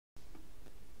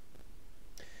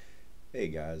Hey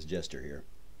guys, Jester here.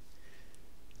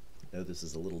 Now this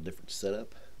is a little different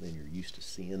setup than you're used to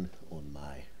seeing on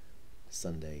my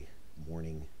Sunday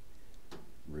morning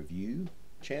review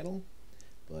channel,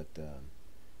 but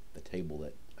the table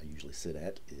that I usually sit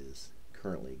at is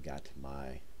currently got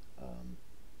my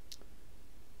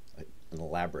an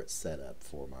elaborate setup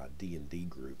for my D&D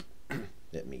group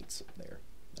that meets there.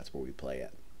 That's where we play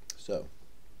at. So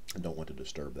I don't want to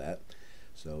disturb that.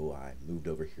 So I moved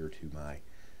over here to my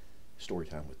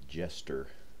Storytime with Jester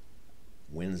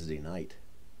Wednesday night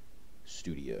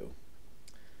studio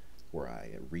where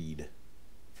I read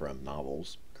from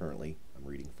novels. Currently, I'm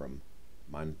reading from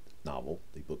my novel,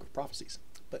 The Book of Prophecies.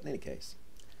 But in any case,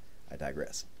 I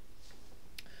digress.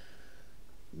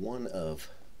 One of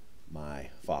my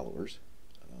followers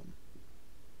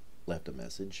left a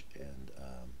message and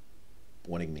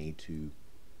wanting me to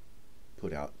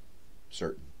put out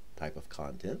certain type of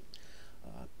content.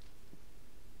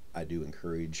 I do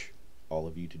encourage all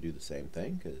of you to do the same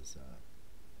thing because,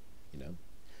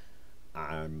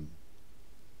 I'm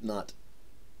not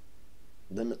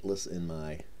limitless in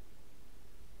my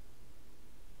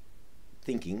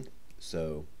thinking,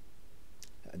 so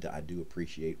I do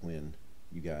appreciate when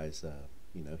you guys,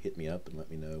 hit me up and let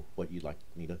me know what you'd like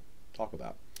me to talk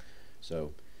about.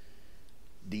 So,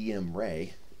 DM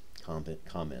Ray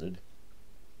commented,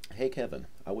 "Hey Kevin,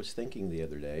 I was thinking the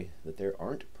other day that there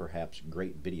aren't perhaps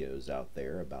great videos out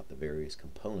there about the various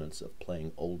components of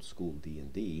playing old school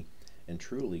D&D and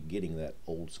truly getting that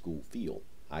old school feel,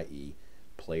 i.e.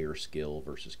 player skill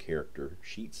versus character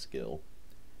sheet skill,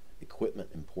 equipment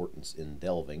importance in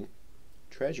delving,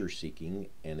 treasure seeking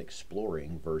and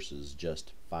exploring versus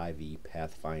just 5e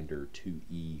Pathfinder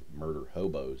 2e murder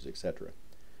hobos, etc.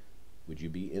 Would you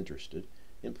be interested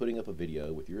in putting up a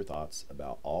video with your thoughts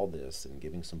about all this and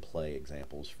giving some play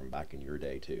examples from back in your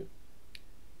day too?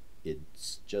 It'd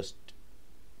just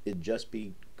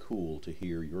be cool to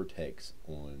hear your takes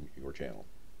on your channel."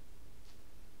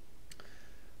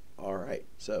 Alright,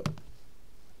 so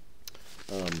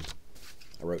I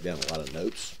wrote down a lot of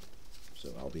notes,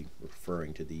 so I'll be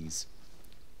referring to these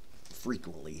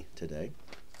frequently today,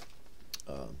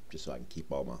 just so I can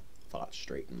keep all my thoughts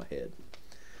straight in my head.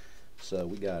 So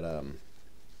we got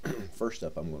first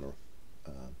up, I'm going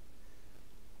to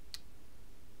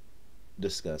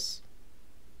discuss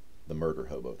the murder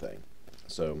hobo thing.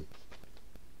 So,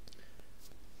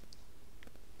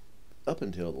 up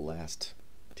until the last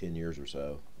 10 years or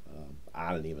so,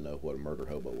 I didn't even know what a murder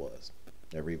hobo was.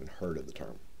 Never even heard of the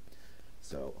term.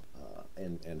 So,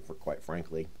 and for quite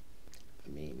frankly, I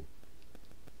mean,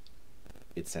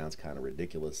 it sounds kind of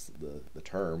ridiculous, the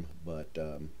term, but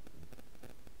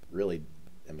really,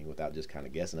 I mean, without just kind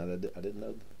of guessing, I didn't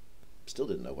know, still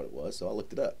didn't know what it was, so I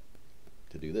looked it up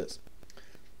to do this.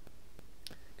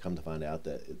 Come to find out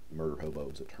that murder hobo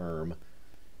is a term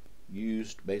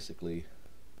used, basically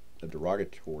a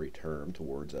derogatory term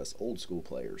towards us old school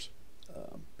players,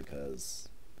 because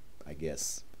I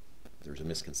guess there's a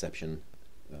misconception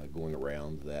going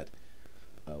around that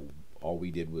all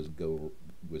we did was go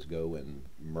and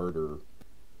murder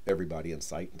everybody in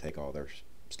sight and take all their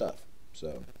stuff.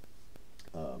 So.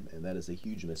 And that is a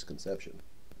huge misconception.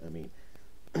 I mean,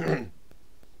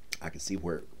 I can see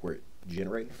where it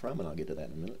generated from, and I'll get to that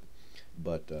in a minute.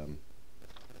 But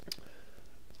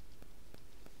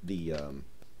the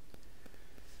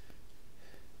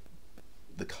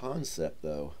concept,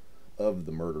 though, of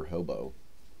the murder hobo,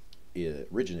 it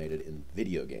originated in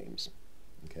video games.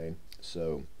 Okay,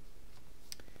 so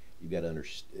you've got to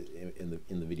understand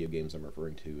in the video games I'm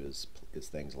referring to is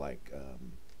things like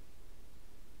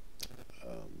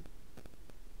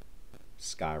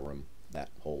Skyrim, that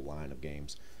whole line of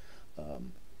games,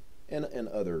 and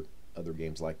other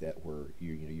games like that, where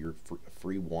you're a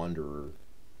free wanderer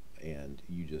and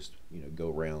you just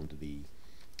go around the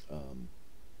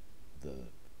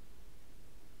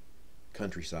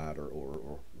countryside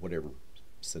or whatever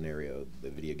scenario the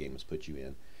video game has put you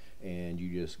in, and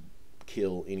you just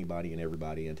kill anybody and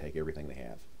everybody and take everything they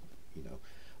have.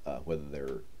 Whether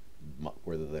they're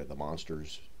the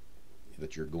monsters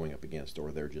that you're going up against,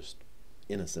 or they're just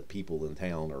innocent people in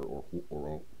town, or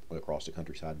across the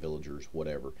countryside, villagers,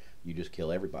 whatever. You just kill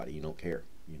everybody. You don't care.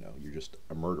 You're just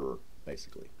a murderer,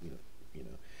 basically.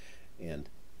 And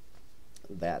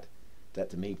that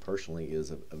to me personally is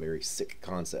a very sick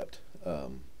concept.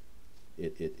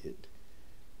 It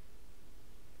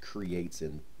creates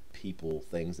in people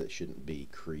things that shouldn't be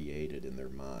created in their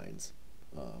minds,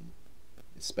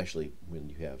 especially when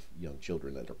you have young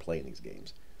children that are playing these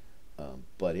games.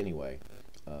 But anyway,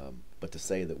 but to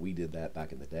say that we did that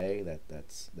back in the day,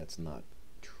 that's not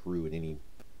true in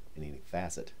any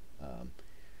facet.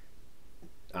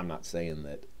 I'm not saying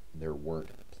that there weren't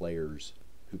players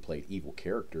who played evil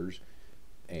characters,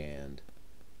 and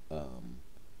um,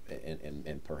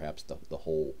 and perhaps um,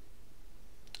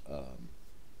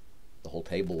 the whole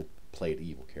table played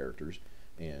evil characters,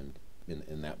 and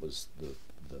and that was the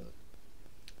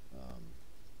um,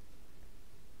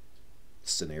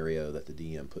 scenario that the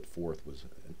DM put forth was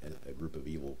a group of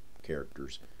evil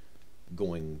characters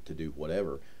going to do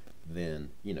whatever.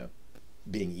 Then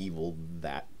being evil,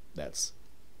 that's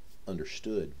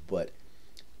understood, but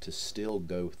to still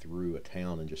go through a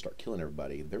town and just start killing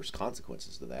everybody, there's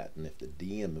consequences to that. And if the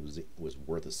DM was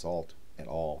worth a salt at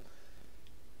all,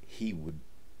 he would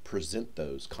present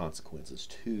those consequences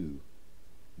to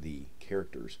the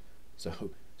characters.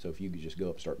 So if you could just go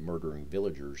up and start murdering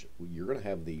villagers, you're going to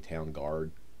have the town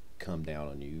guard come down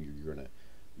on you. And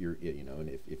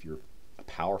if you're a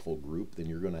powerful group, then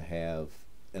you're going to have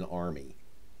an army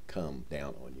come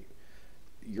down on you.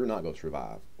 You're not going to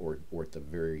survive, or at the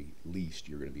very least,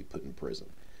 you're going to be put in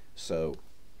prison. So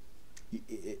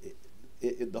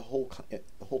the whole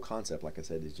concept, like I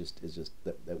said, is just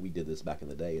that we did this back in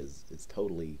the day is it's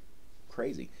totally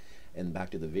crazy. And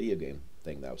back to the video game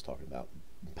thing that I was talking about,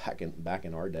 back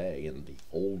in our day, in the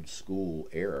old school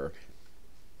era,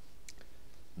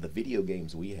 the video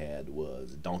games we had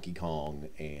was Donkey Kong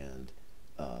and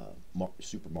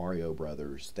Super Mario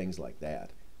Brothers, things like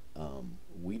that.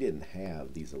 We didn't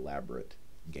have these elaborate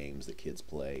games that kids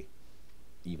play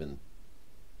even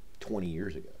 20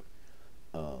 years ago.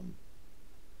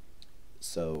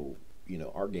 So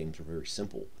our games were very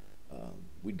simple.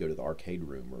 We'd go to the arcade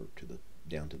room or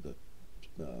down to the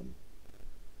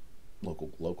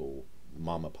local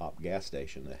mom and pop gas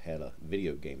station that had a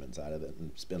video game inside of it,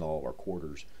 and spend all of our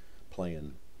quarters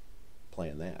playing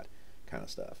that kind of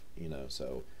stuff.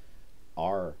 So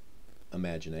our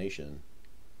imagination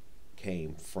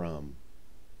came from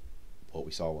what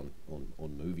we saw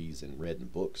on movies and read in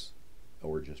books,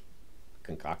 or just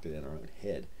concocted in our own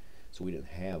head. So we didn't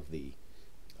have the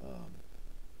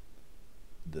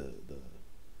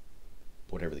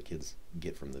whatever the kids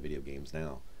get from the video games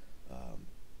now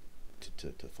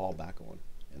to fall back on.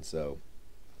 And so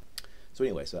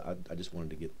anyway, I just wanted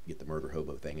to get the murder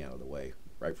hobo thing out of the way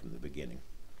right from the beginning.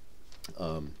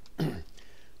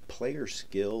 Player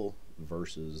skill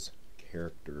versus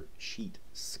character sheet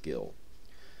skill.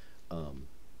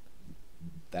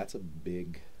 That's a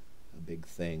big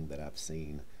thing that I've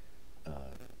seen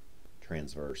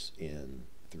transverse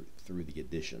through the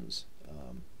editions,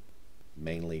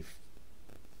 mainly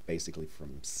basically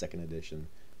from second edition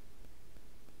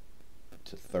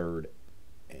to third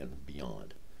and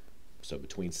beyond. So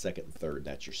between second and third,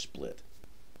 that's your split.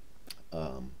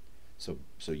 So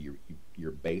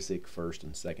your basic first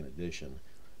and second edition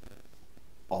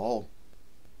all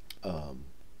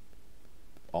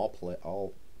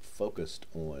focused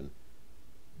on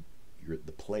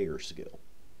the player skill.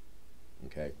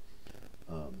 Okay.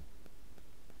 Give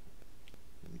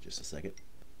me just a second.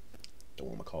 Don't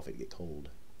want my coffee to get cold.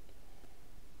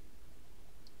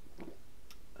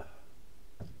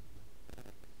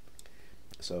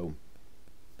 So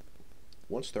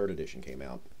once third edition came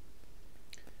out,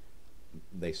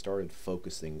 they started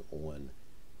focusing on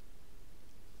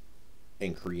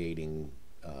and creating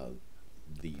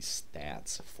these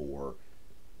stats for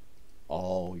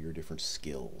all your different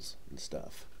skills and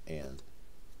stuff, and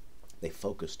they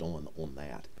focused on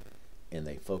that, and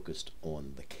they focused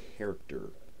on the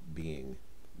character being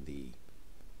the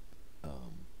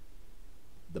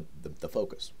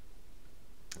focus.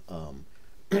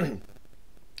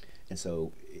 And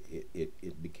so it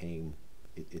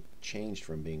changed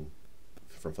from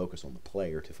focus on the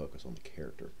player to focus on the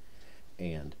character.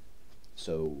 And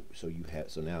so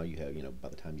now you have by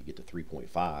the time you get to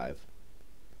 3.5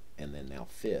 and then now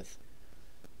 5th,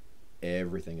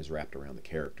 everything is wrapped around the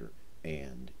character,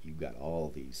 and you've got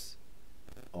all these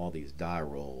die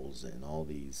rolls and all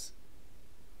these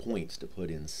points to put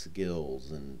in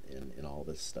skills and all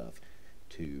this stuff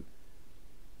to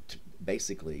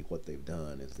basically what they've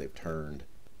done is they've turned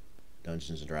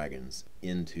Dungeons and Dragons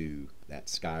into that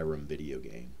Skyrim video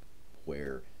game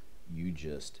where you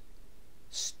just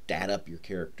stat up your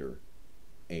character,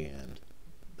 and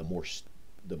the more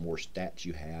stats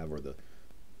you have, or the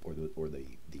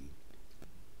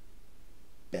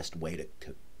best way to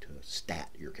stat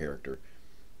your character,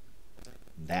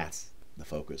 that's the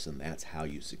focus, and that's how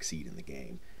you succeed in the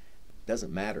game.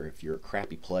 Doesn't matter if you're a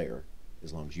crappy player,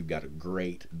 as long as you've got a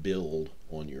great build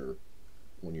on your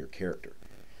character.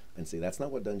 And see, that's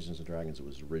not what Dungeons and Dragons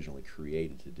was originally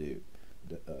created to do.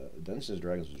 Dungeons and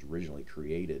Dragons was originally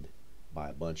created by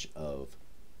a bunch of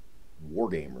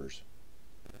wargamers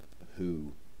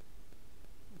who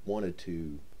wanted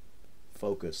to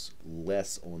focus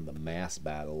less on the mass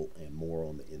battle and more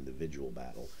on the individual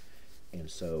battle. And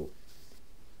so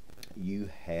you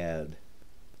had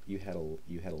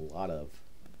a lot of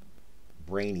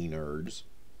brainy nerds,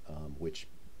 which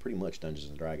pretty much Dungeons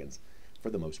and Dragons, for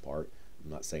the most part. I'm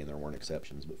not saying there weren't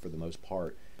exceptions, but for the most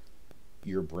part,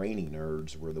 your brainy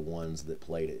nerds were the ones that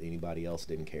played it. Anybody else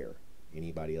didn't care.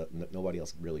 Nobody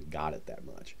else really got it that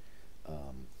much.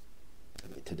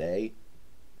 Today,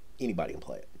 anybody can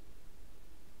play it.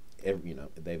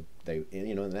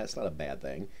 And that's not a bad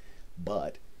thing.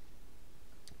 But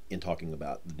in talking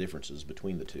about the differences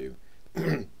between the two,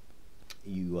 the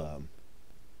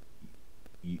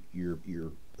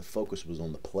focus was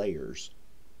on the players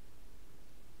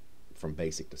from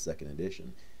basic to second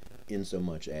edition, in so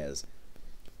much as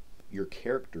your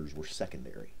characters were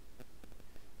secondary,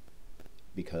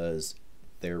 because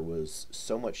there was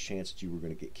so much chance that you were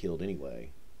going to get killed anyway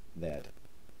that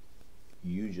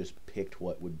you just picked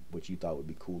what you thought would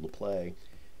be cool to play.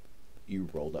 You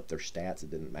rolled up their stats.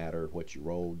 It didn't matter what you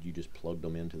rolled. You just plugged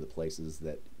them into the places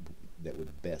that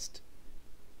would best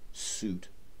suit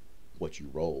what you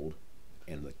rolled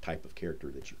and the type of character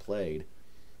that you played,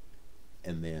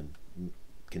 and then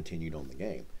continued on the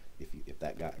game. If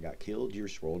that guy got killed, you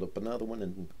just rolled up another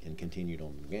one and continued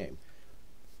on the game.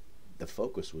 The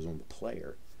focus was on the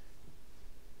player.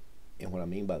 And what I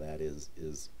mean by that is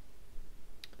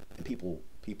and people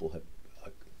have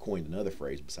coined another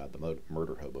phrase beside the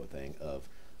murder hobo thing of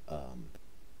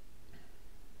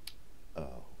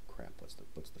oh crap, what's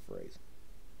the phrase?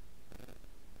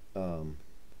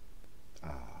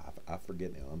 I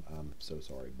forget now. I'm so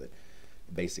sorry, but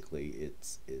basically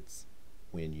it's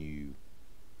when you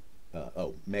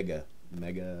metagaming.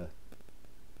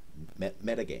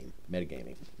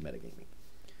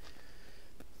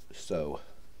 So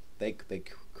they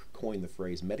coined the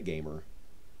phrase metagamer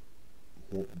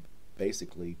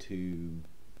basically to,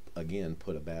 again,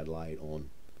 put a bad light on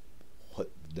what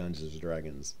Dungeons and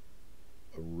Dragons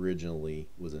originally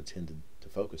was intended to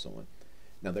focus on.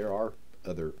 Now, there are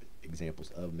other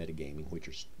examples of metagaming, which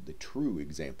are the true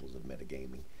examples of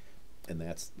metagaming, and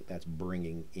that's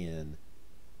bringing in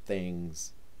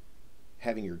things,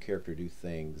 having your character do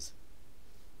things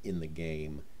in the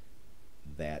game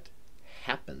that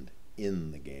happened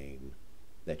in the game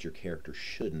that your character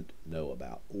shouldn't know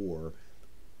about, or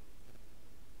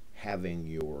having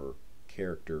your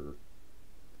character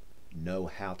know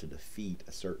how to defeat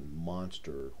a certain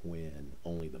monster when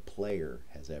only the player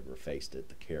has ever faced it,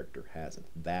 the character hasn't.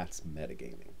 That's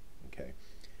metagaming. Okay,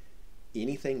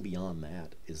 anything beyond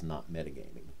that is not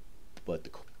metagaming, but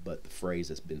the phrase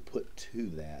has been put to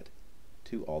that,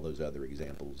 to all those other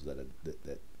examples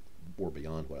that were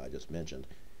beyond what I just mentioned,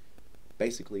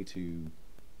 basically to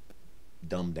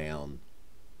dumb down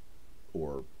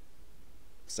or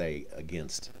say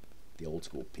against the old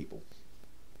school people.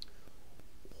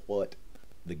 What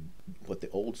the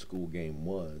old school game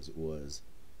was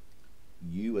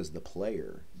you as the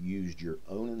player used your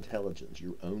own intelligence,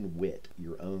 your own wit,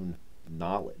 your own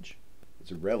knowledge.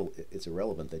 It's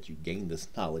irrelevant that you gained this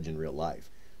knowledge in real life.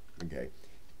 Okay,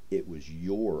 it was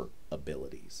your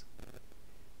abilities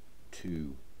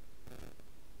to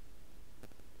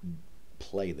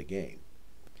play the game.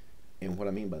 And what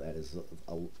I mean by that is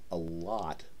a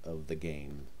lot of the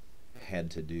game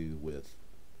had to do with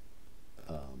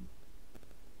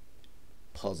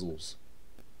puzzles,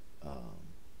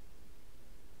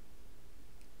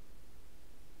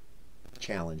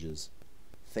 challenges,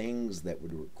 things that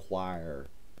would require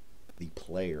the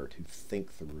player to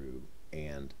think through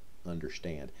and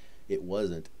understand. It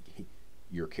wasn't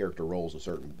your character rolls a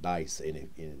certain dice, and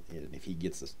if he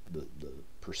gets the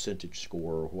percentage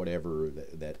score or whatever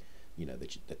that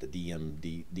the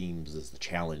DM deems as the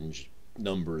challenge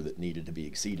number that needed to be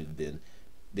exceeded,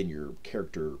 then your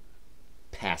character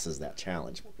passes that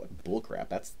challenge. What bullcrap!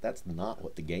 That's not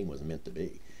what the game was meant to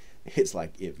be. It's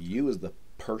like, if you as the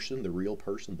person, the real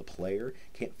person, the player,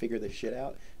 can't figure this shit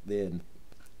out, then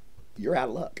you're out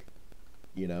of luck.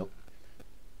 You know,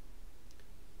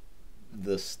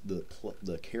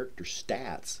 the character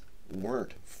stats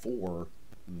weren't for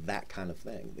that kind of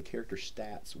thing. The character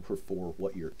stats were for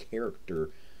what your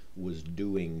character was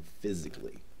doing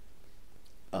physically.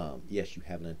 Yes, you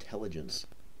have an intelligence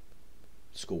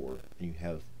score, and you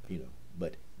have,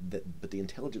 but the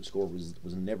intelligence score was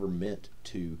never meant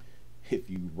to, if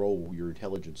you roll your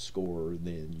intelligence score,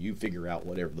 then you figure out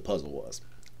whatever the puzzle was.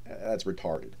 That's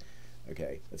retarded.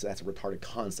 Okay, that's a retarded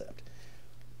concept.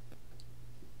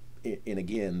 And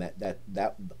again,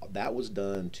 that was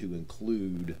done to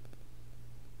include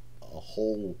a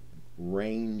whole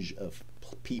range of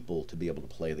people to be able to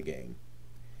play the game.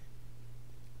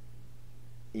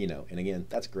 You know, and again,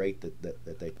 that's great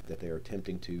that they are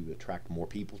attempting to attract more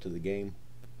people to the game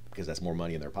because that's more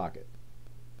money in their pocket.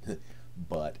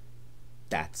 But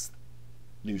that's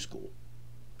new school.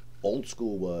 Old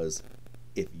school was,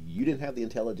 if you didn't have the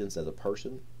intelligence as a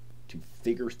person to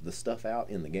figure the stuff out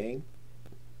in the game,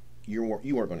 you weren't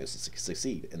going to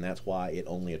succeed, and that's why it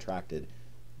only attracted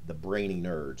the brainy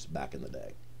nerds back in the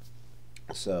day.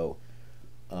 So,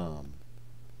 um,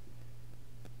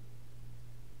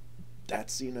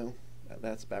 that's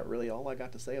that's about really all I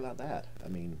got to say about that. I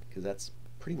mean, because that's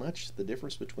pretty much the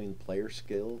difference between player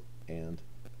skill and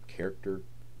character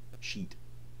sheet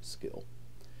skill.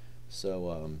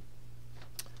 So,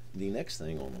 the next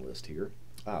thing on the list here,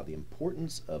 the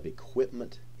importance of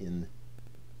equipment in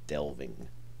delving.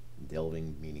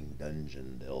 Delving meaning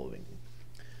dungeon delving.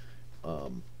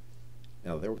 Um,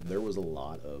 Now there was a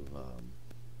lot of of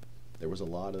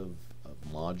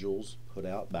modules put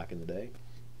out back in the day.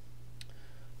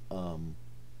 Um,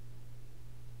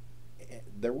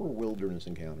 there were wilderness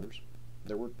encounters,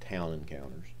 there were town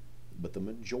encounters, but the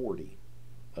majority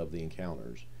of the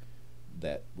encounters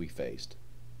that we faced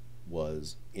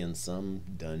was in some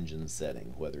dungeon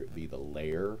setting, whether it be the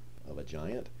lair of a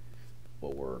giant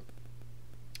or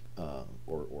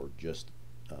or just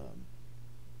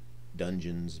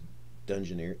dungeons,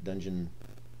 dungeon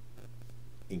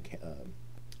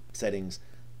settings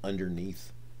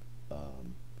underneath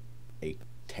a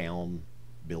town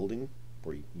building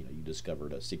where you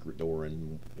discovered a secret door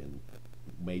and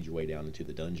made your way down into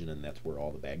the dungeon, and that's where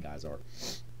all the bad guys are.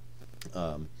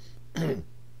 Um,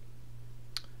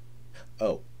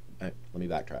 oh, let me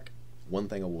backtrack. One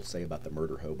thing I will say about the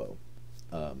murder hobo,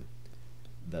 um,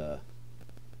 the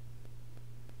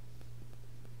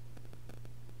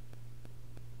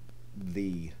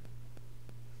the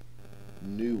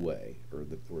new way, or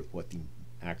what the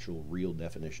actual real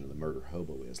definition of the murder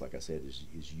hobo is, like I said,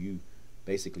 is you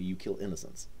basically you kill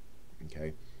innocents.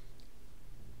 Okay.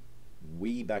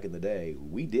 We back in the day,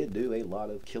 we did do a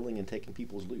lot of killing and taking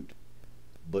people's loot,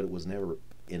 but it was never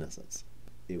innocents.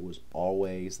 It was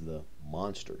always the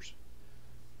monsters.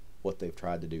 What they've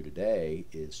tried to do today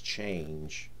is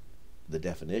change the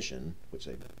definition, which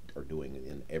they are doing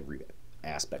in every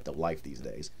aspect of life these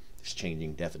days. It's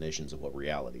changing definitions of what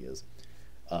reality is.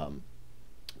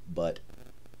 But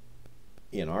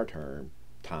in our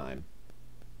time,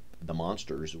 the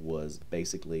monsters was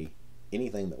basically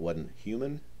anything that wasn't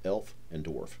human, elf, and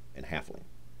dwarf, and halfling.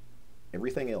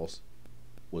 Everything else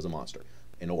was a monster.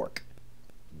 An orc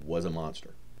was a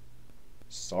monster.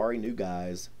 Sorry, new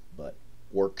guys, but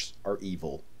orcs are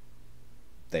evil.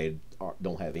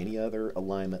 Don't have any other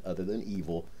alignment other than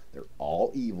evil. They're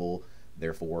all evil.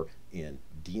 Therefore, in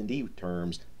D&D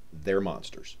terms, they're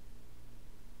monsters.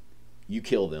 You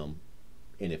kill them,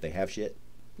 and if they have shit,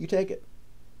 you take it.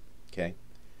 Okay?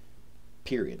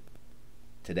 Period.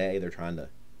 Today, they're trying to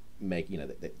make,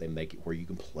 they make it where you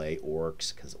can play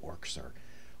orcs, because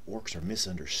orcs are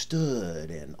misunderstood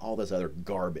and all this other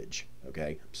garbage.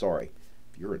 Okay? Sorry.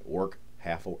 If you're an orc,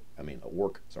 a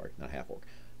orc, sorry, not half orc.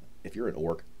 If you're an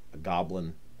orc, a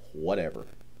goblin, whatever,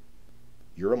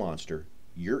 you're a monster,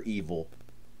 you're evil.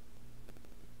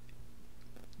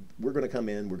 We're going to come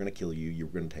in, we're going to kill you, you're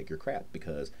going to take your crap,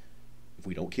 because if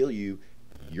we don't kill you,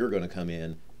 you're going to come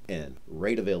in and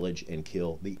raid a village and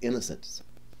kill the innocents.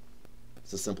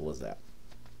 It's as simple as that.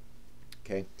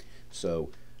 Okay?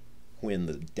 So when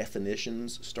the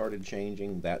definitions started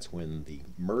changing, that's when the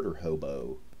murder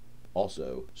hobo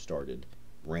also started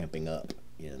ramping up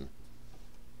in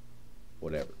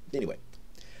whatever. Anyway,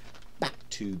 back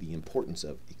to the importance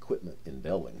of equipment in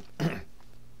delving.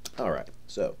 All right,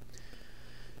 so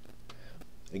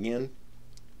again,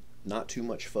 not too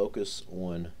much focus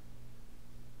on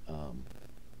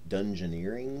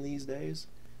dungeoneering these days.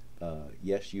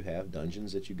 Yes, you have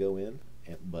dungeons that you go in,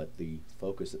 but the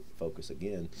focus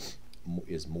again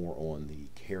is more on the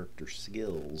character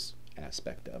skills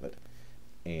aspect of it,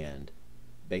 and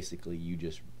basically you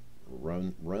just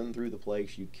run through the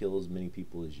place. You kill as many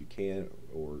people as you can,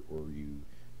 or you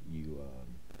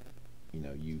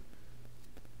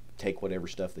take whatever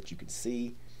stuff that you can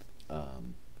see,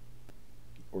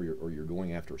 or you're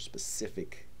going after a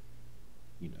specific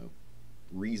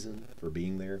reason for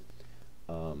being there.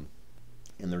 And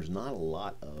there's not a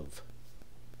lot of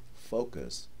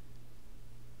focus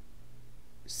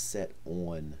set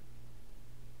on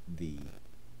the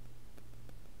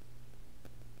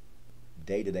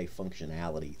day-to-day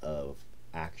functionality of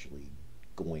actually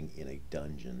going in a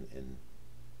dungeon and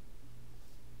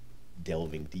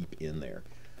delving deep in there.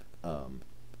 And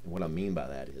what I mean by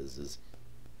that is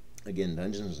again,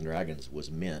 Dungeons and Dragons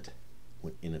was meant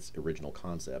in its original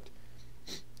concept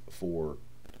for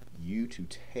you to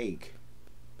take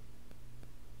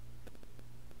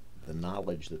the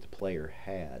knowledge that the player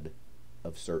had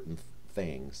of certain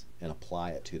things and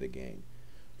apply it to the game.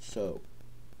 So,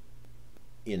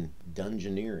 in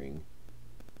dungeoneering,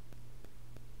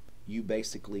 you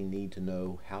basically need to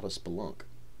know how to spelunk.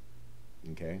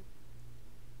 Okay?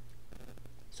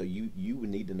 So you would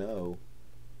need to know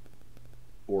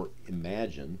or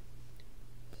imagine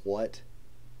what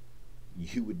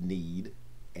you would need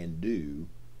and do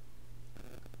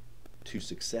to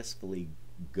successfully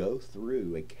go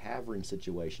through a cavern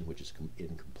situation which is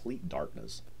in complete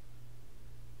darkness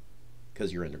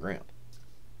because you're underground.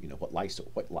 You know,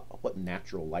 what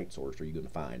natural light source are you going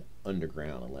to find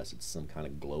underground unless it's some kind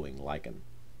of glowing lichen?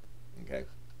 Okay.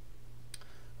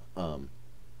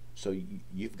 So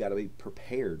you've got to be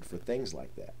prepared for things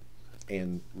like that.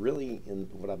 And really, in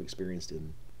what I've experienced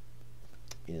in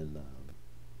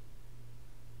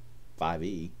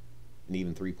 5e and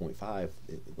even 3.5,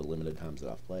 the limited times that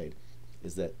I've played,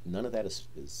 is that none of that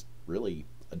is really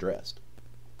addressed.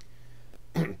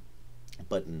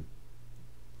 But in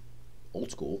Old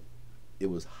School, it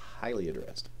was highly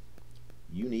addressed.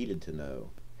 You needed to know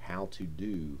how to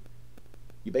do.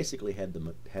 You basically had to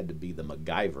be the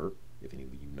MacGyver, if any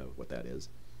of you know what that is.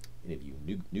 Any of you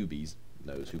newbies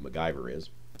knows who MacGyver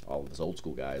is. All of us old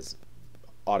school guys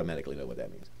automatically know what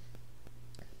that means.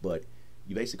 But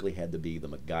you basically had to be the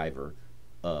MacGyver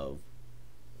of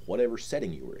whatever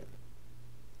setting you were in.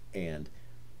 And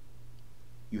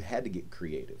you had to get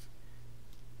creative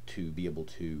to be able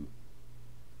to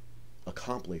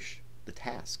accomplish the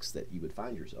tasks that you would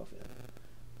find yourself in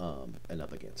and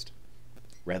up against,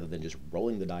 rather than just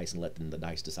rolling the dice and letting the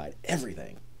dice decide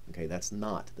everything. Okay, that's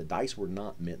not, the dice were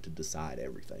not meant to decide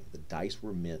everything. The dice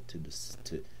were meant to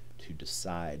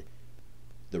decide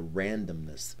the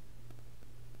randomness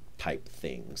type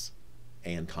things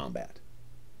and combat.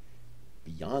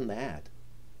 Beyond that,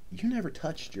 you never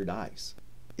touched your dice.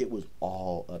 It was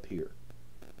all up here.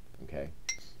 Okay,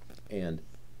 and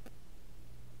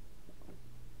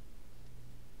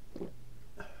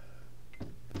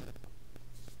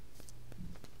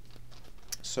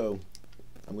so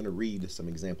I'm going to read some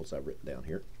examples I've written down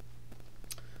here.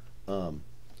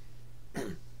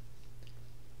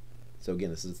 So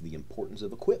again, this is the importance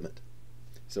of equipment.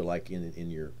 So like I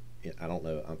don't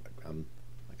know, I'm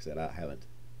like I said, I haven't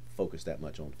focused that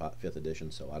much on 5th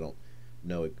edition, so I don't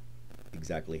know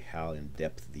exactly how in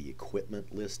depth the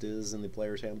equipment list is in the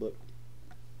player's handbook.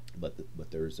 But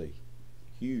there's a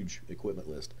huge equipment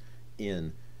list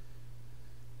in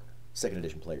 2nd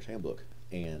edition player's handbook,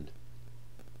 and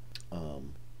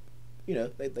you know,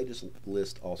 they just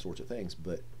list all sorts of things,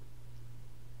 but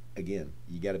again,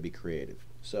 you got to be creative.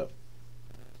 So,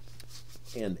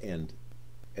 and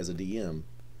as a DM,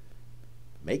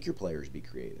 make your players be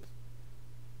creative.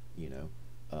 You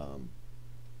know,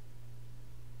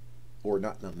 or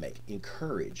not make,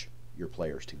 encourage your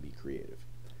players to be creative.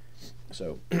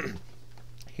 So,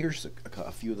 here's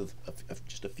a few of a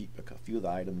few of the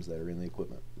items that are in the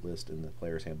equipment list in the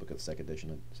player's handbook of the second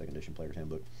edition player's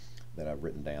handbook that I've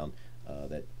written down,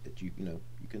 that you can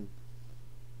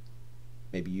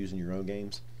maybe use in your own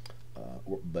games,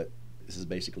 but this is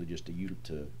basically just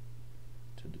to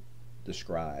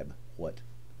describe what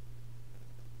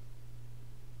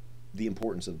the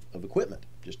importance of equipment,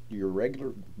 just your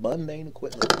regular mundane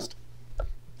equipment list.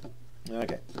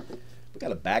 Okay, we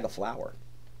got a bag of flour.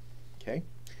 Okay,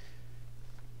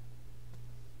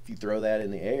 if you throw that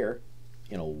in the air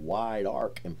in a wide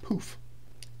arc and poof,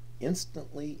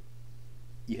 instantly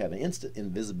you have an instant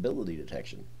invisibility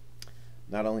detection.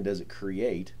 Not only does it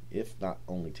create, if not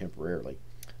only temporarily,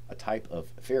 a type of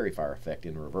fairy fire effect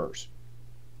in reverse,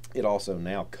 it also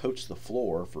now coats the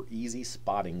floor for easy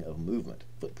spotting of movement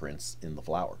footprints in the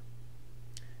flour.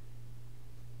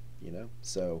 You know,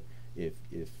 so if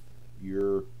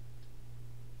your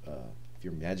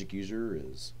magic user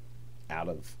is out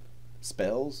of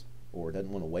spells or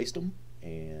doesn't want to waste them,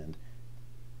 and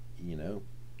you know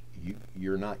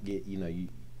you're not you've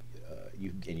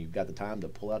got the time to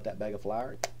pull out that bag of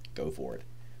flour, go for it.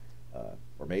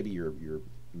 Or maybe your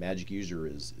magic user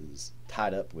is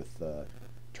tied up with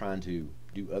trying to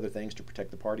do other things to protect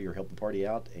the party or help the party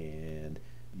out, and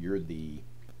you're the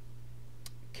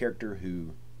character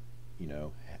who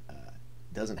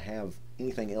doesn't have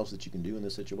anything else that you can do in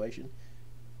this situation.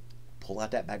 Pull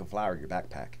out that bag of flour in your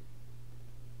backpack,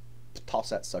 toss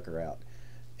that sucker out,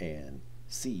 and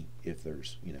see if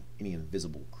there's any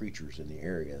invisible creatures in the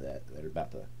area that are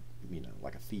about to,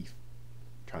 like a thief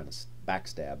trying to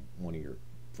backstab one of your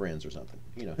friends or something.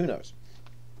 Who knows.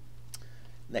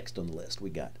 Next on the list we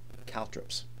got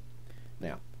caltrops.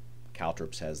 Now,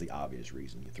 Caltrops has the obvious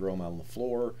reason. You throw them out on the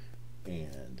floor,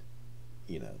 and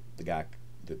you know the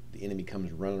enemy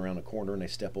comes running around the corner, and they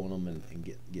step on them and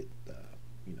get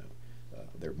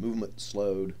their movement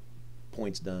slowed,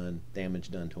 points done, damage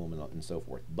done to them, and so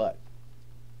forth. But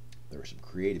there are some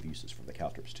creative uses for the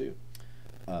caltrops too.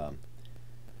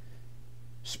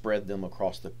 Spread them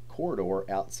across the corridor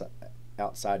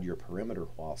outside your perimeter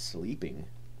while sleeping,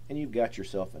 and you've got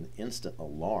yourself an instant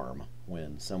alarm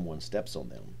when someone steps on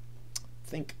them.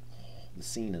 Think the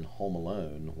scene in Home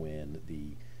Alone when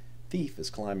the thief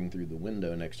is climbing through the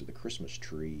window next to the Christmas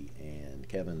tree, and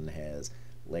Kevin has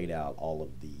laid out all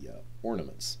of the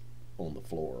ornaments on the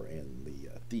floor, and the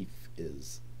thief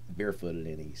is barefooted,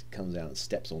 and he comes out and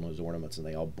steps on those ornaments, and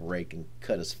they all break and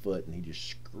cut his foot, and he just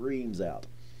screams out.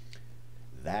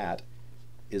 That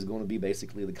is going to be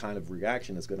basically the kind of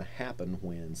reaction that's going to happen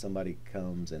when somebody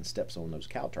comes and steps on those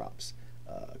caltrops,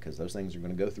 because those things are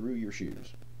going to go through your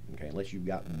shoes. Okay, unless you've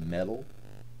got metal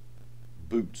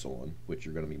boots on, which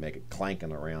you're going to be making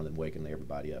clanking around and waking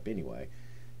everybody up anyway.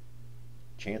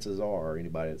 Chances are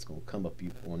anybody that's going to come up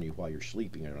on you while you're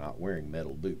sleeping are not wearing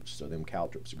metal boots, so them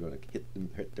caltrops are going to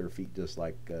hit their feet just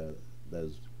like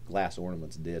those glass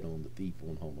ornaments did on the thief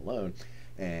on Home Alone,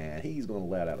 and he's going to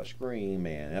let out a scream,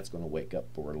 and that's going to wake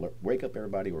up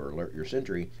everybody or alert your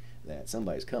sentry that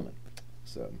somebody's coming.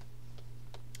 So,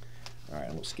 all right,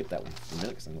 I'm going to skip that one for a minute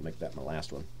because I'm going to make that my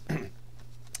last one.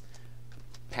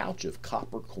 Pouch of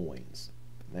copper coins.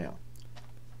 Now,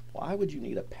 why would you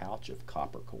need a pouch of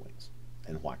copper coins?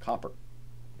 And why copper?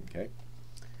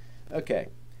 Okay,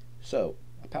 so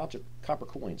a pouch of copper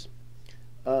coins.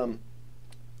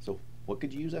 So what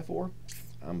could you use that for?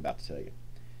 I'm about to tell you.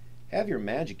 Have your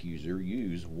magic user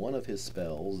use one of his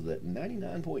spells that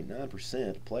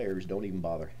 99.9% players don't even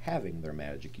bother having their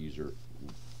magic user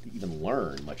even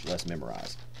learn, much less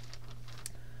memorize.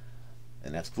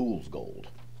 And that's Fool's Gold.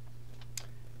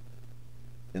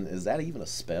 And is that even a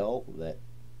spell that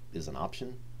is an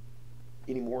option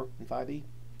anymore in 5e?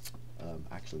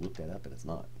 I actually looked that up, and it's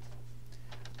not.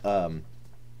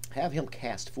 Have him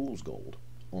cast Fool's Gold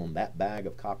on that bag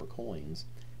of copper coins,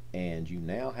 and you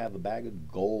now have a bag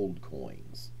of gold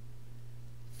coins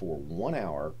for 1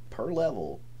 hour per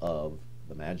level of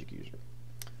the magic user.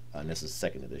 And this is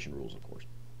 2nd edition rules, of course.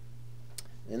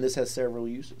 And this has several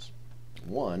uses.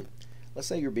 One, let's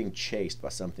say you're being chased by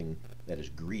something that is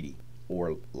greedy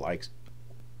or likes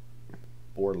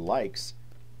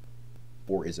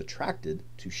or is attracted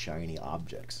to shiny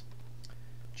objects.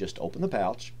 Just open the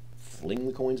pouch, fling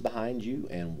the coins behind you,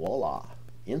 and voila,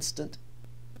 instant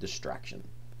distraction.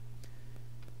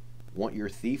 Want your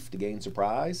thief to gain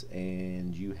surprise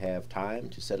and you have time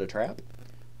to set a trap?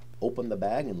 Open the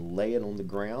bag and lay it on the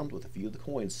ground with a few of the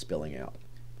coins spilling out.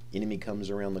 Enemy comes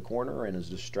around the corner and is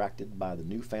distracted by the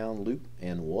newfound loot,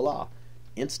 and voila,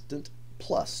 instant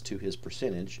plus to his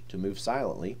percentage to move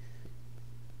silently,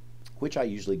 which I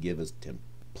usually give as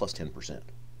plus 10%.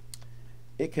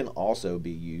 It can also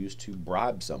be used to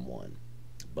bribe someone,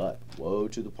 but woe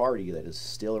to the party that is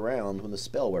still around when the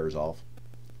spell wears off.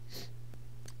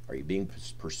 Are you being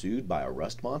pursued by a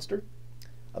rust monster?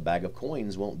 A bag of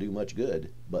coins won't do much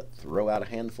good, but throw out a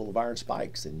handful of iron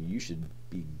spikes and you should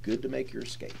be good to make your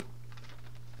escape.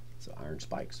 So iron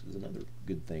spikes is another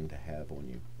good thing to have on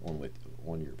you,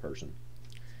 on your person.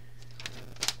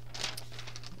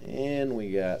 And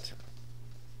we got,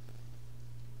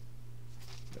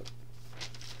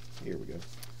 here we go,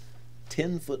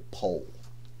 10-foot pole.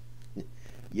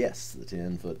 Yes, the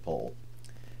 10-foot pole.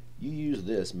 You use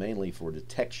this mainly for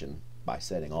detection by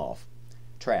setting off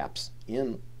traps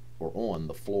in or on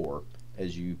the floor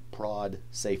as you prod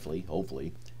safely,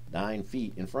 hopefully, 9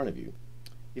 feet in front of you.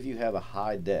 If you have a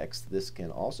high dex, this can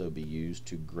also be used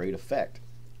to great effect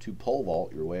to pole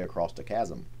vault your way across a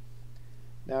chasm.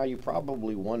 Now you're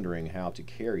probably wondering how to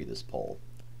carry this pole.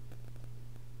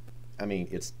 I mean,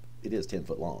 it is 10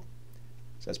 foot long,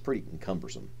 so that's pretty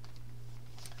cumbersome.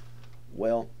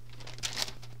 Well,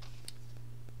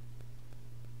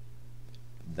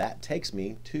 that takes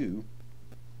me to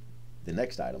the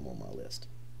next item on my list,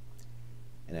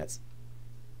 and that's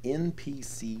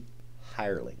NPC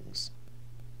hirelings.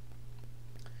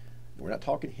 We're not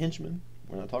talking henchmen,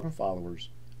 we're not talking followers,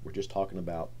 we're just talking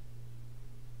about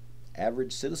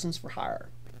average citizens for hire.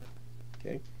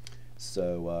 Okay,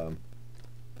 so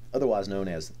otherwise known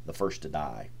as the first to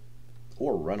die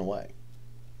or run away.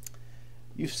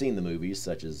 You've seen the movies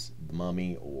such as The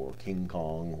Mummy or King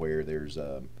Kong, where there's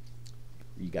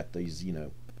you got these,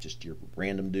 just your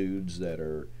random dudes that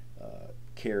are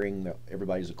carrying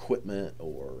everybody's equipment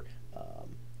or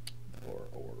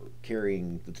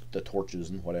carrying the torches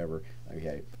and whatever.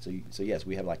 Okay, so yes,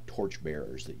 we have like torch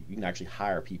bearers that you can actually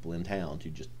hire people in town to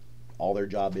just, all their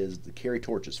job is to carry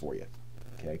torches for you.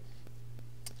 Okay.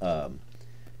 Um,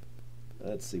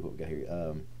 let's see what we got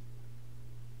here.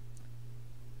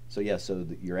 So yeah, so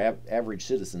your average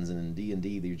citizens in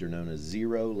D&D, these are known as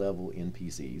zero-level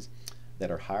NPCs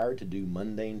that are hired to do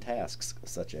mundane tasks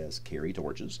such as carry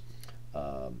torches,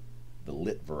 the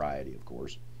lit variety, of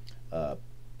course.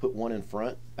 Put one in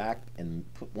front, back, and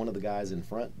put one of the guys in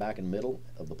front, back, and middle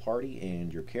of the party,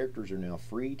 and your characters are now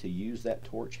free to use that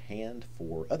torch hand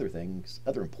for other things,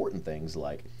 other important things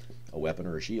like a weapon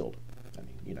or a shield. I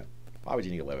mean, you know, why would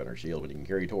you need a weapon or a shield when you can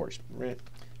carry a torch? Right?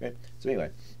 Right? So anyway,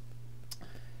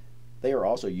 they are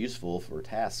also useful for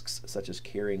tasks such as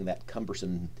carrying that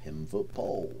cumbersome 10-foot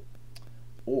pole,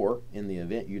 or in the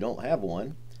event you don't have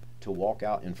one, to walk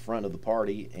out in front of the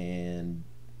party and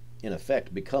in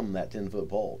effect become that 10-foot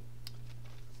pole.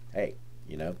 Hey,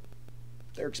 you know,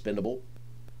 they're expendable.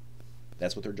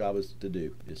 That's what their job is to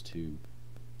do, is to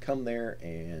come there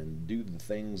and do the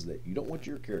things that you don't want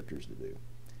your characters to do.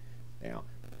 Now,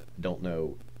 don't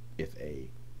know if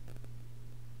a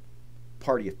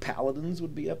party of paladins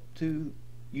would be up to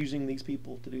using these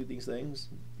people to do these things.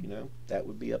 You know, that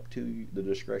would be up to the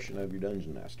discretion of your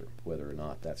dungeon master, whether or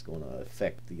not that's going to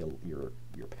affect your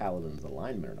paladin's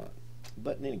alignment or not.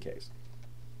 But in any case,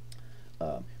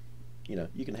 you know,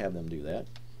 you can have them do that.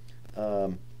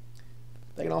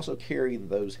 They can also carry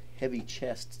those heavy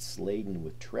chests laden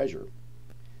with treasure.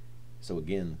 So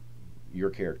again, your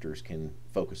characters can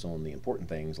focus on the important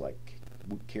things like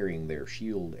carrying their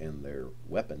shield and their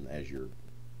weapon as you're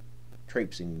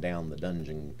traipsing down the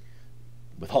dungeon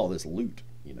with all this loot,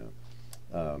 you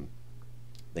know.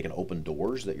 They can open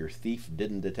doors that your thief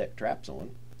didn't detect traps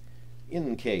on,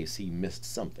 in case he missed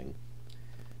something.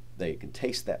 They can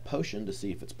taste that potion to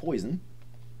see if it's poison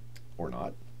or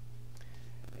not.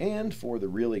 And for the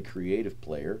really creative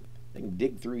player, they can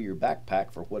dig through your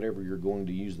backpack for whatever you're going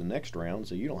to use the next round,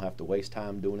 so you don't have to waste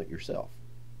time doing it yourself.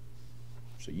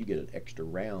 So you get an extra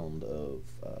round of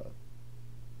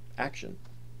action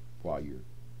while your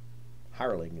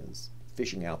hireling is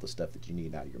fishing out the stuff that you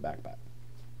need out of your backpack.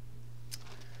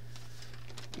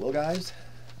 Well, guys,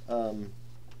 I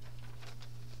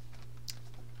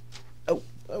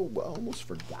almost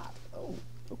forgot. Oh,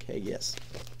 okay, yes.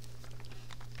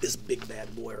 This big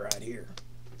bad boy right here.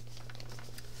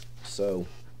 So,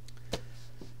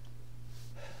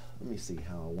 let me see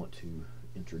how I want to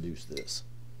introduce this.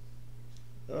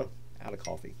 Oh, out of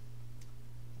coffee.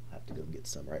 I'll have to go get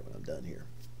some right when I'm done here.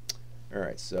 All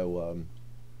right, so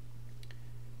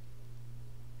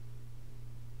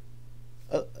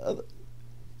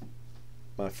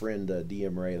my friend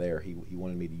DM Ray there, he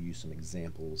wanted me to use some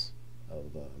examples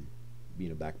of you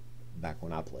know, back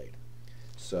when I played.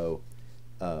 So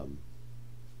other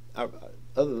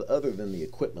than the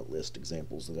equipment list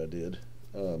examples that I did,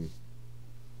 and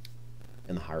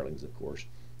the hirelings, of course,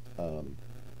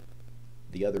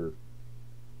 the other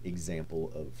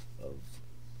example of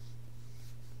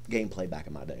gameplay back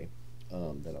in my day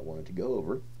that I wanted to go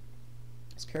over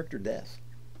is character death.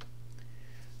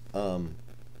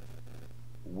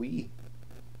 We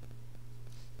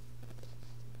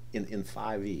in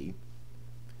 5e,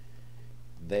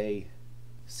 they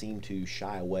seem to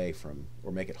shy away from,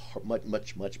 or make it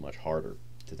much harder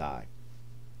to die.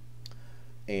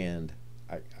 And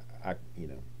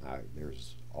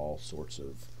there's all sorts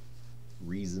of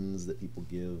reasons that people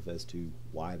give as to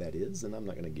why that is, and I'm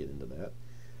not going to get into that.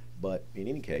 But in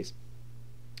any case,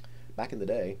 back in the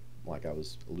day, like I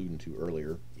was alluding to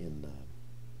earlier in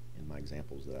my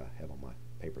examples that I have on my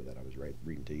paper that I was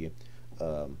reading to you,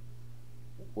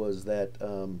 was that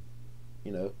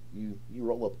you know, you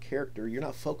roll up a character, you're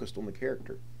not focused on the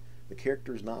character. The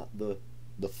character's not the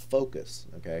focus,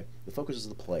 okay? The focus is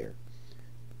the player.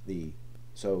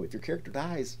 So if your character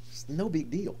dies, it's no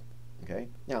big deal, okay?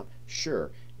 Now,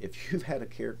 sure, if you've had a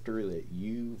character that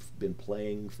you've been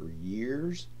playing for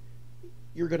years,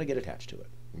 you're going to get attached to it,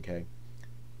 okay?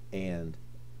 And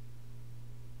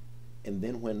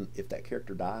then if that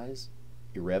character dies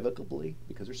irrevocably,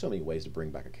 because there's so many ways to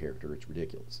bring back a character, it's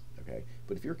ridiculous, okay?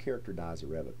 But if your character dies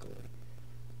irrevocably,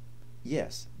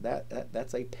 yes,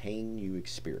 that's a pain you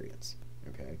experience,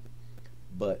 okay?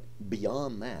 But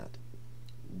beyond that,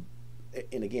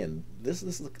 and again, this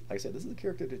is like I said, this is a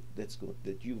character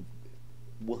that you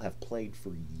will have played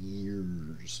for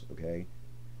years, okay?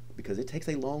 Because it takes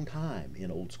a long time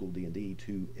in old school D&D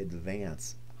to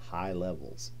advance high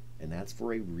levels, and that's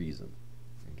for a reason,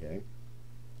 okay?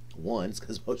 One, it's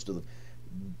because most of the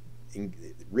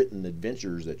written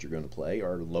adventures that you're going to play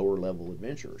are lower level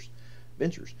adventures.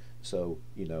 So,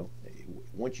 you know,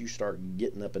 once you start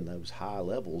getting up in those high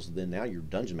levels, then now your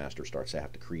dungeon master starts to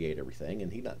have to create everything,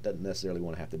 and doesn't necessarily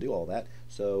want to have to do all that.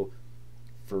 So,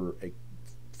 for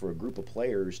a group of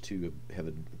players to have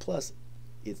a plus,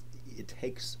 it it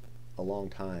takes a long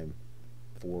time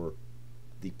for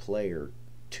the player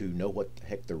to know what the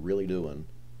heck they're really doing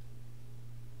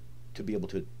to be able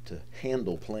to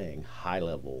handle playing high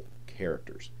level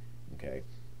characters. Okay,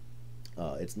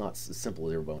 it's not as simple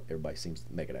as everybody seems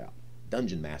to make it out.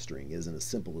 Dungeon mastering isn't as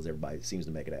simple as everybody seems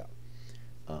to make it out.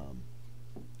 Um,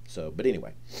 but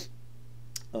anyway,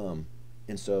 um,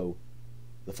 and so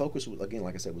the focus was, again,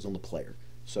 like I said, was on the player.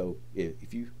 So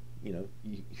if you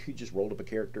you just rolled up a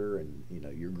character, and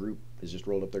your group has just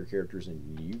rolled up their characters,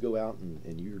 and you go out,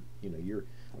 and you're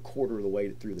a quarter of the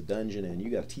way through the dungeon, and you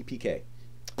got a TPK.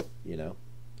 You know,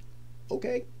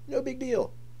 okay, no big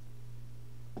deal.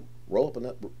 Roll up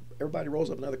another. Everybody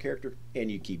rolls up another character, and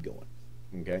you keep going.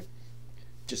 Okay,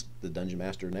 just the dungeon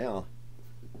master now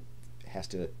has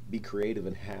to be creative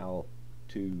in how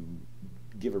to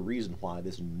give a reason why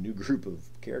this new group of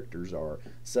characters are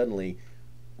suddenly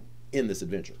in this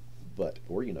adventure. But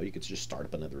or you could just start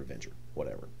up another adventure,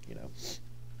 whatever.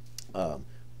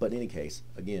 But in any case,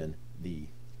 again, the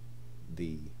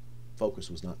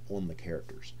focus was not on the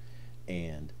characters,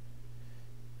 and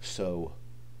so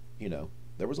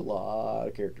there was a lot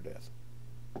of character death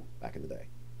back in the day,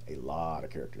 a lot of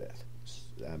character death.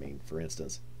 I mean, for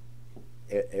instance,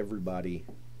 everybody,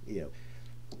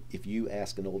 if you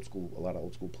ask a lot of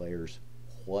old school players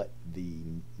what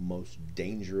the most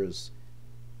dangerous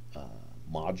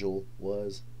module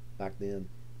was back then,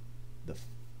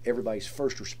 everybody's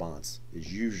first response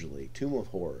is usually Tomb of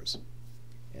Horrors.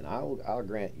 And I'll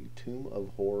grant you, Tomb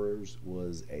of Horrors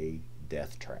was a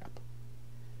death trap.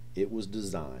 It was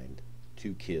designed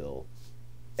to kill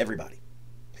everybody.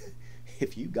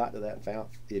 If you got to that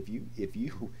if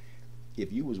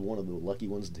you was one of the lucky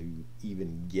ones to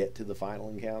even get to the final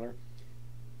encounter,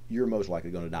 you're most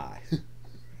likely going to die.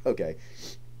 Okay,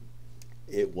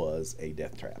 it was a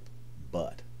death trap,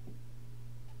 but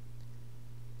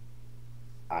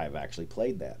I've actually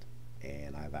played that,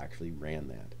 and I've actually ran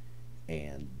that,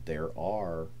 and there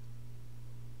are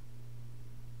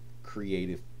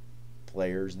creative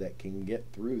players that can get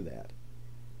through that.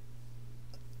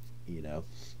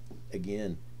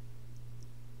 Again,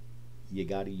 you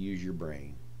got to use your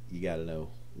brain. You got to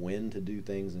know when to do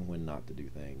things and when not to do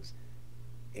things,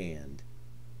 and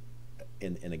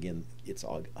again, it's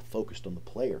all focused on the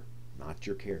player, not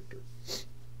your character.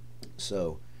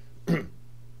 So,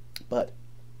 but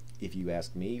if you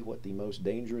ask me what the most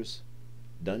dangerous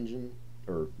dungeon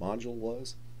or module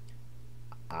was,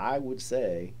 I would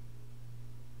say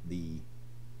the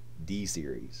D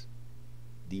series,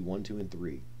 D1, 2, and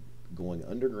 3, going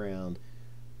underground,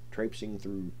 traipsing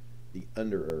through the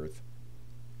under earth,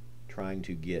 trying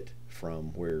to get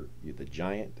from where the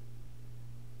giant,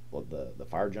 well, the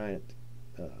fire giant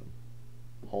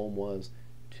home was,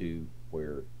 to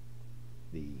where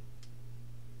the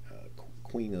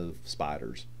queen of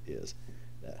spiders is.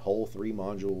 That whole 3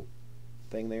 module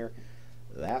thing there,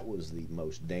 that was the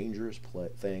most dangerous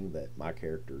thing that my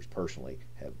characters personally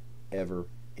have ever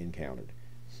encountered.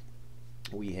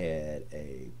 We had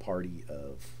a party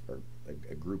of, or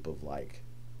a group of like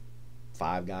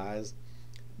 5 guys,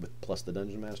 plus the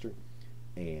dungeon master,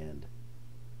 and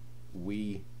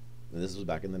this was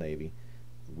back in the Navy,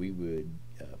 we would,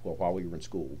 while we were in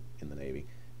school in the Navy,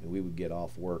 and we would get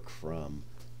off work from,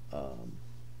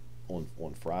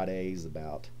 on Fridays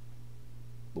but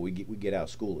we'd get out of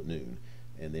school at noon,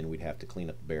 and then we'd have to clean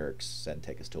up the barracks. That'd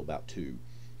take us till about 2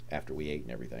 after we ate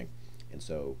and everything. And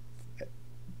so at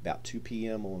about 2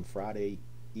 p.m. on Friday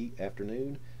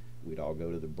afternoon, we'd all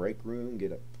go to the break room,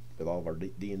 get up with all of our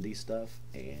D&D stuff,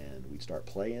 and we'd start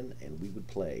playing, and we would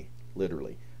play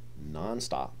literally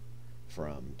non-stop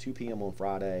from 2 p.m. on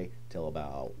Friday till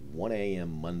about 1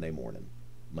 a.m. Monday morning,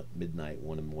 midnight,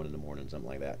 1 in the morning, something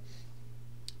like that,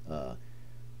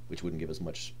 which wouldn't give us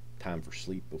much time for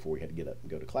sleep before we had to get up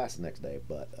and go to class the next day.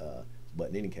 But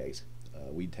in any case,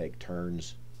 we'd take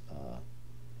turns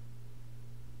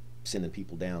sending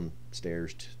people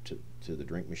downstairs to the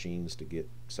drink machines to get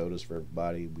sodas for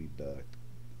everybody. We'd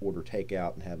order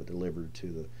takeout and have it delivered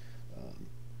to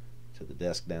the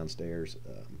desk downstairs,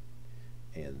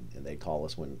 and they'd call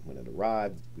us when it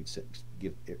arrived. We'd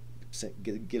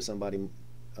give somebody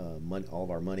money, all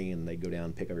of our money, and they'd go down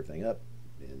and pick everything up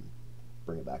and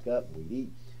bring it back up, and we'd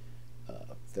eat.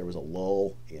 If there was a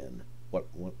lull in what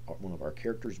one of our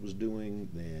characters was doing,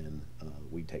 then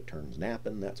we'd take turns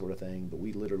napping, that sort of thing. But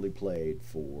we literally played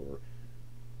for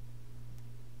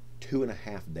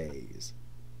 2.5 days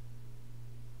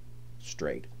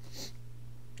straight.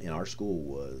 And our school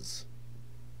was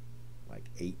like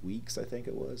 8 weeks, I think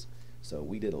it was. So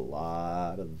we did a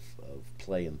lot of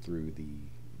playing through the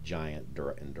giant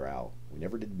and drow. We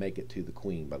never did make it to the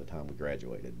queen by the time we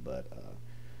graduated, but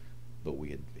we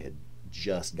had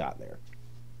just got there.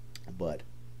 But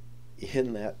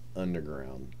in that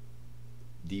underground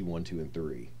D1, 2, and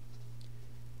 3,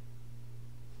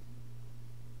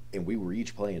 and we were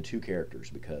each playing two characters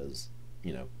because,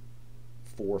 you know,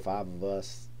 4 or 5 of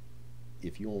us,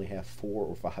 if you only have 4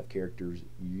 or 5 characters,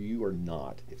 you are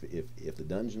not, if the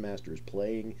dungeon master is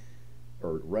playing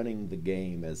or running the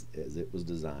game as it was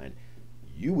designed,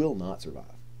 you will not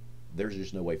survive. There's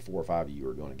just no way 4 or 5 of you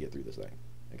are going to get through this thing,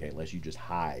 okay, unless you just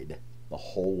hide the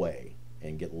whole way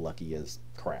and get lucky as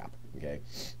crap, okay.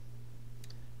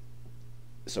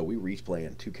 So we were each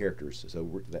playing two characters, so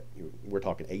we're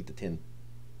talking 8 to 10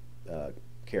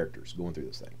 characters going through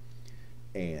this thing.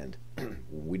 And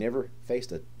we never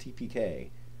faced a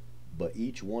TPK, but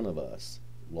each one of us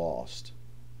lost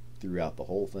throughout the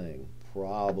whole thing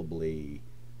probably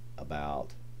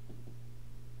about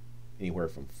anywhere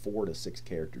from 4 to 6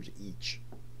 characters each.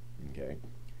 Okay,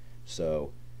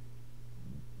 so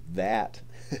that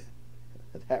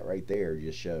that right there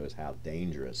just shows how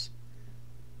dangerous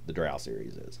the Drow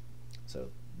series is. So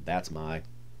that's my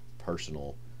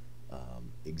personal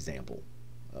example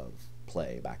of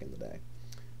play back in the day.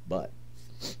 But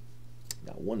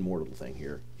got one more little thing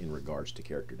here in regards to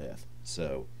character death.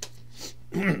 So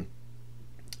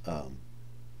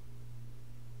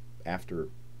after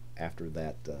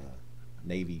that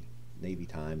Navy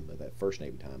time, that first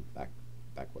Navy time, back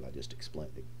what I just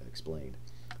explained,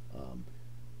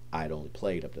 I had only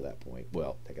played up to that point.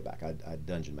 Well, take it back. I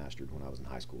dungeon mastered when I was in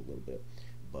high school a little bit,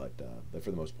 but for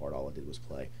the most part, all I did was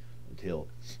play until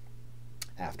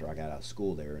after I got out of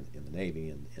school there in the Navy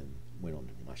and went on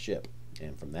my ship.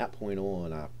 And from that point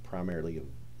on, I primarily have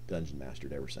dungeon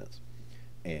mastered ever since.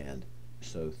 And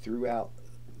so throughout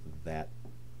the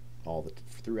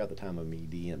time of me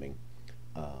DMing,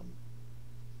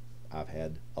 I've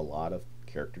had a lot of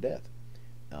character death.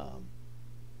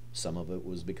 Some of it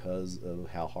was because of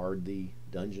how hard the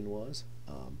dungeon was.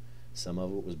 Some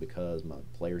of it was because my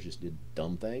players just did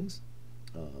dumb things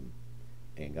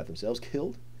and got themselves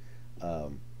killed.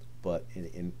 But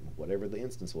in whatever the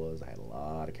instance was, I had a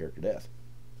lot of character death.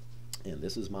 And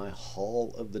this is my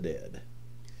Hall of the Dead.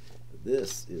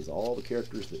 This is all the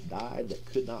characters that died that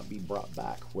could not be brought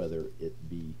back, whether it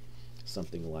be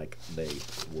something like they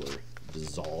were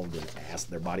dissolved in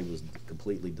acid, their body was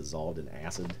completely dissolved in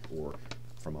acid, or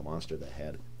from a monster that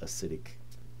had acidic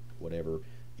whatever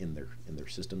in their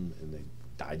system and they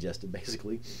digested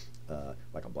basically,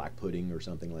 like a black pudding or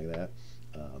something like that,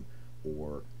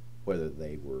 or whether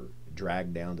they were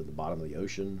dragged down to the bottom of the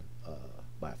ocean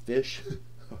by a fish,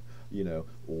 you know,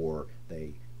 or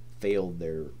they failed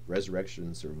their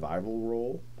resurrection survival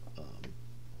role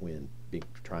when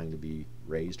trying to be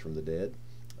raised from the dead,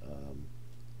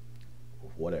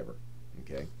 whatever,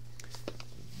 okay?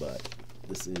 But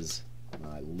this is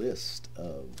my list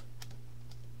of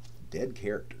dead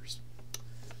characters,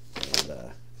 and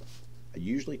I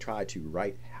usually try to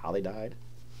write how they died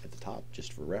at the top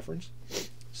just for reference.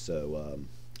 So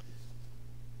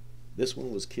this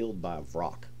one was killed by a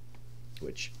Vrock,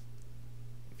 which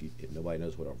if nobody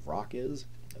knows what a Vrock is,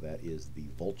 that is the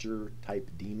vulture type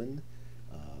demon,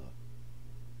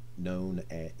 known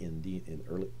in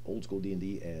early old school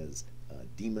D&D as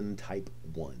demon type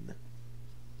 1,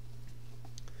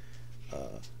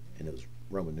 and it was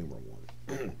Roman numeral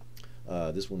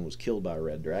 1. This one was killed by a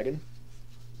red dragon.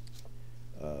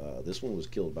 This one was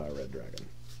killed by a red dragon.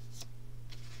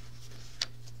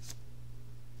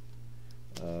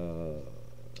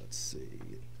 Let's see.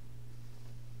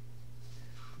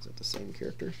 Is that the same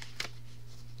character?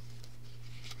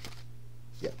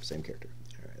 Yeah, same character.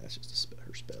 Alright, that's just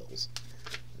her spells.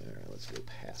 Alright, let's go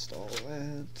past all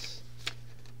that.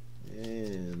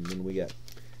 And then we got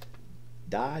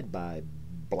died by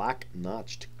black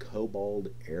notched kobold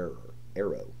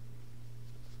arrow.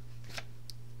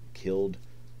 Killed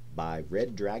by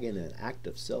red dragon in an act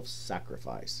of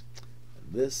self-sacrifice.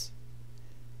 And this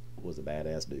was a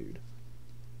badass dude.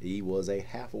 He was a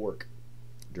half-orc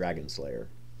dragon slayer,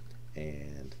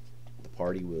 and the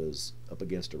party was up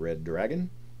against a red dragon,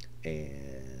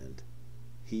 and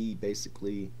he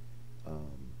basically,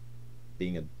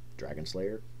 being a dragon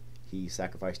slayer, he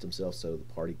sacrificed himself so the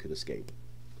party could escape.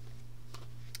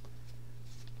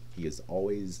 He is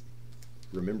always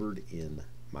remembered in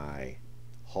my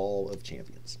Hall of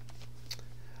Champions.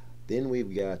 Then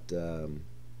we've got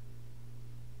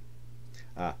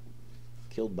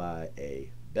killed by a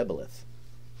Bebelith.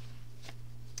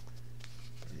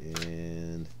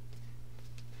 and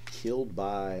killed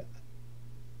by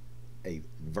a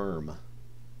worm,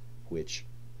 which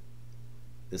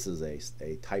this is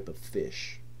a type of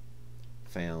fish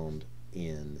found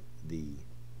in the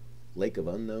Lake of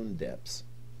Unknown Depths,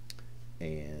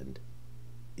 and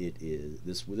it is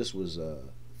this was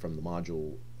from the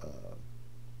module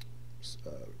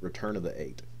Return of the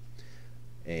Eight,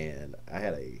 and I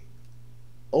had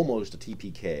almost a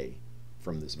TPK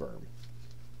from this worm.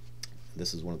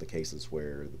 This is one of the cases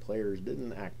where the players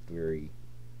didn't act very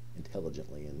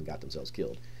intelligently and got themselves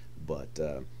killed. But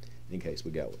in any case,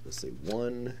 we got, let's see,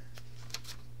 1,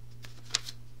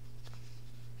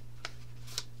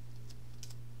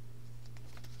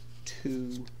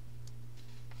 2,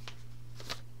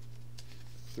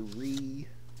 3.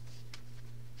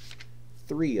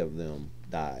 3 of them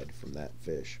died from that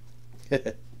fish.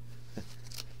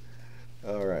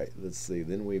 All right, let's see.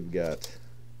 Then we've got,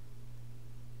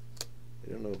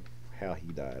 I don't know how he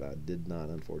died. I did not,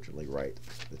 unfortunately, write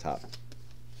the top.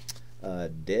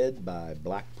 Dead by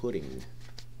black pudding.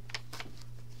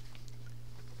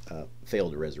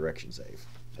 Failed a resurrection save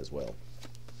as well.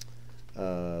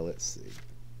 Let's see.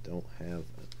 Don't have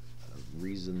a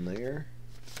reason there.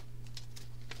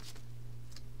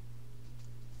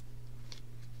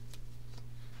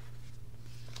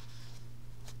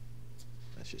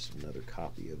 That's just another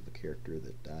copy of the character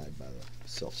that died by the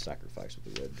self-sacrifice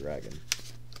with the red dragon.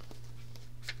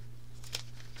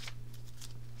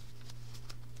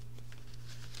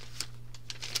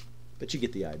 But you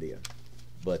get the idea.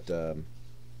 But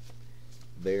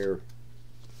there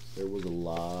was a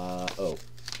lot. Oh,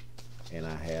 and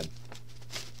I had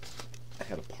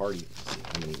a party. Let's see,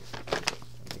 how many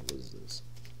was this?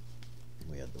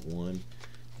 We had the 1, and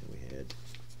we had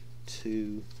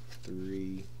 2,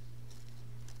 3,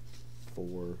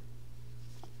 4,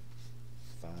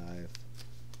 5,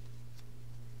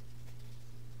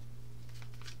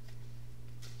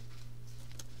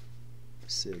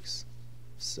 6,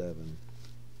 7.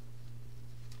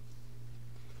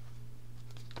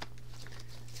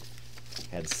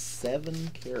 Had 7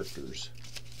 characters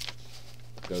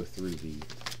go through the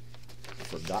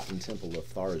Forgotten Temple of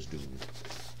Tharsdoon.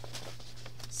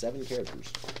 7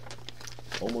 characters.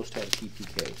 Almost had a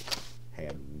TPK.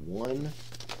 Had 1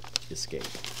 escape.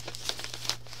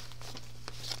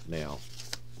 Now,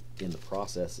 in the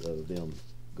process of them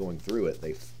going through it,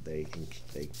 they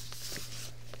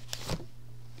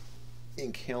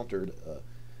encountered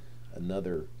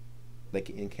they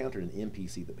encountered an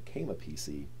NPC that became a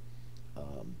PC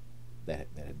that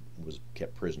was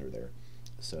kept prisoner there.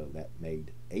 So that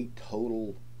made 8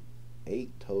 total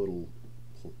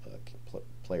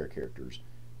player characters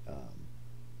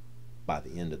by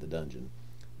the end of the dungeon,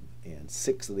 and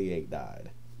 6 of the 8 died.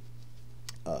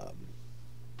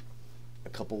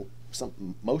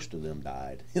 Most of them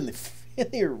died in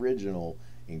the original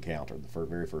encounter, the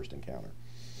very first encounter.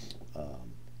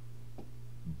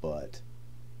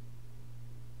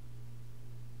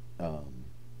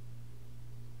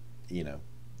 You know,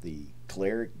 the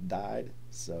cleric died,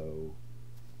 so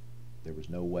there was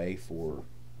no way for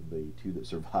the 2 that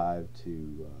survived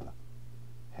to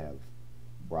have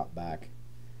brought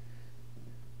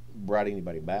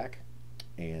anybody back,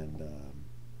 and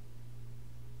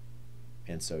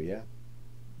so yeah,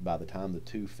 by the time the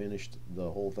 2 finished the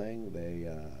whole thing, they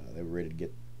were ready to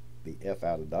get the F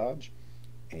out of Dodge,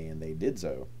 and they did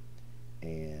so,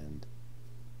 and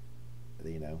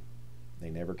you know, they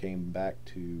never came back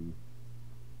to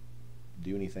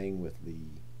do anything with the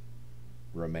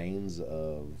remains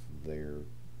of their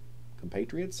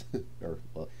compatriots, or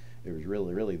well, it was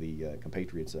really the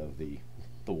compatriots of the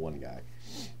one guy,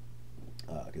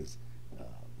 because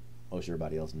most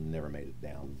everybody else never made it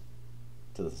down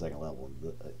to the 2nd level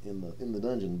in the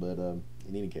dungeon. But in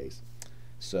any case,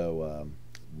 so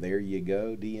there you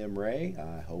go, DM Ray.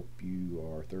 I hope you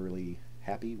are thoroughly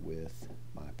happy with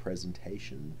my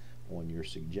presentation on your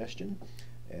suggestion,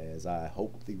 as I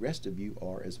hope the rest of you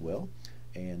are as well.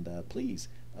 And please,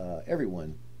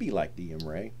 everyone, be like DM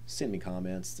Ray. Send me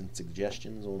comments and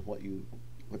suggestions on what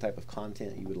type of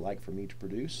content you would like for me to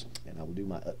produce, and I will do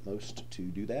my utmost to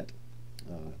do that.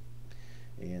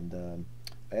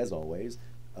 As always,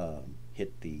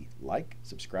 hit the like,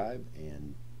 subscribe,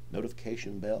 and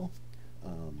notification bell.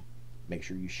 Make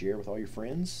sure you share with all your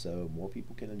friends so more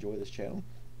people can enjoy this channel.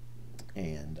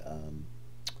 And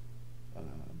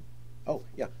oh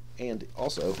yeah, and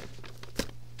also,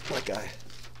 like I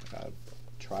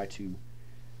try to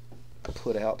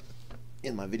put out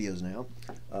in my videos now,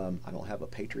 I don't have a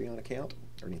Patreon account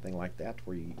or anything like that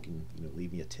where you can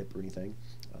leave me a tip or anything,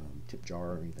 tip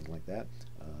jar or anything like that,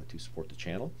 to support the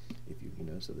channel, if you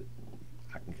know, so that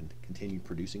I can continue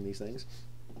producing these things.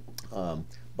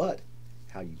 But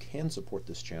how you can support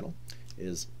this channel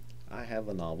is I have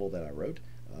a novel that I wrote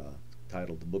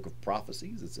titled The Book of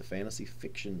Prophecies. It's a fantasy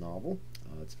fiction novel.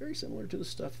 It's very similar to the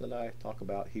stuff that I talk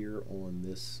about here on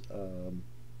this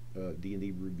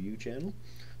D&D review channel.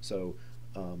 So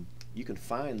you can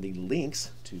find the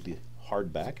links to the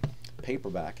hardback,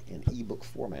 paperback, and ebook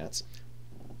formats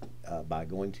by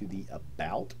going to the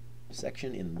About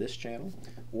section in this channel,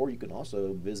 or you can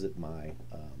also visit my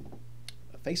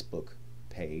Facebook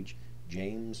page,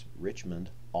 James Richmond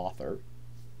Author,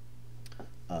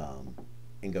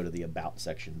 and go to the About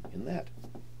section in that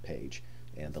page,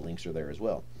 and the links are there as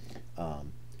well.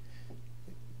 And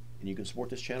you can support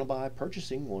this channel by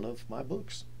purchasing one of my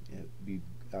books. It would be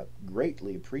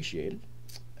greatly appreciated.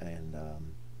 And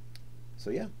so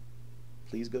yeah,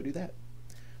 please go do that.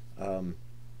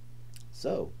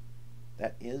 So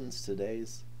that ends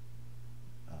today's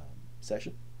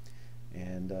session,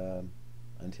 and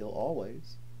until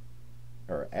always,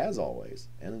 or as always,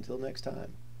 and until next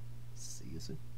time, see you soon.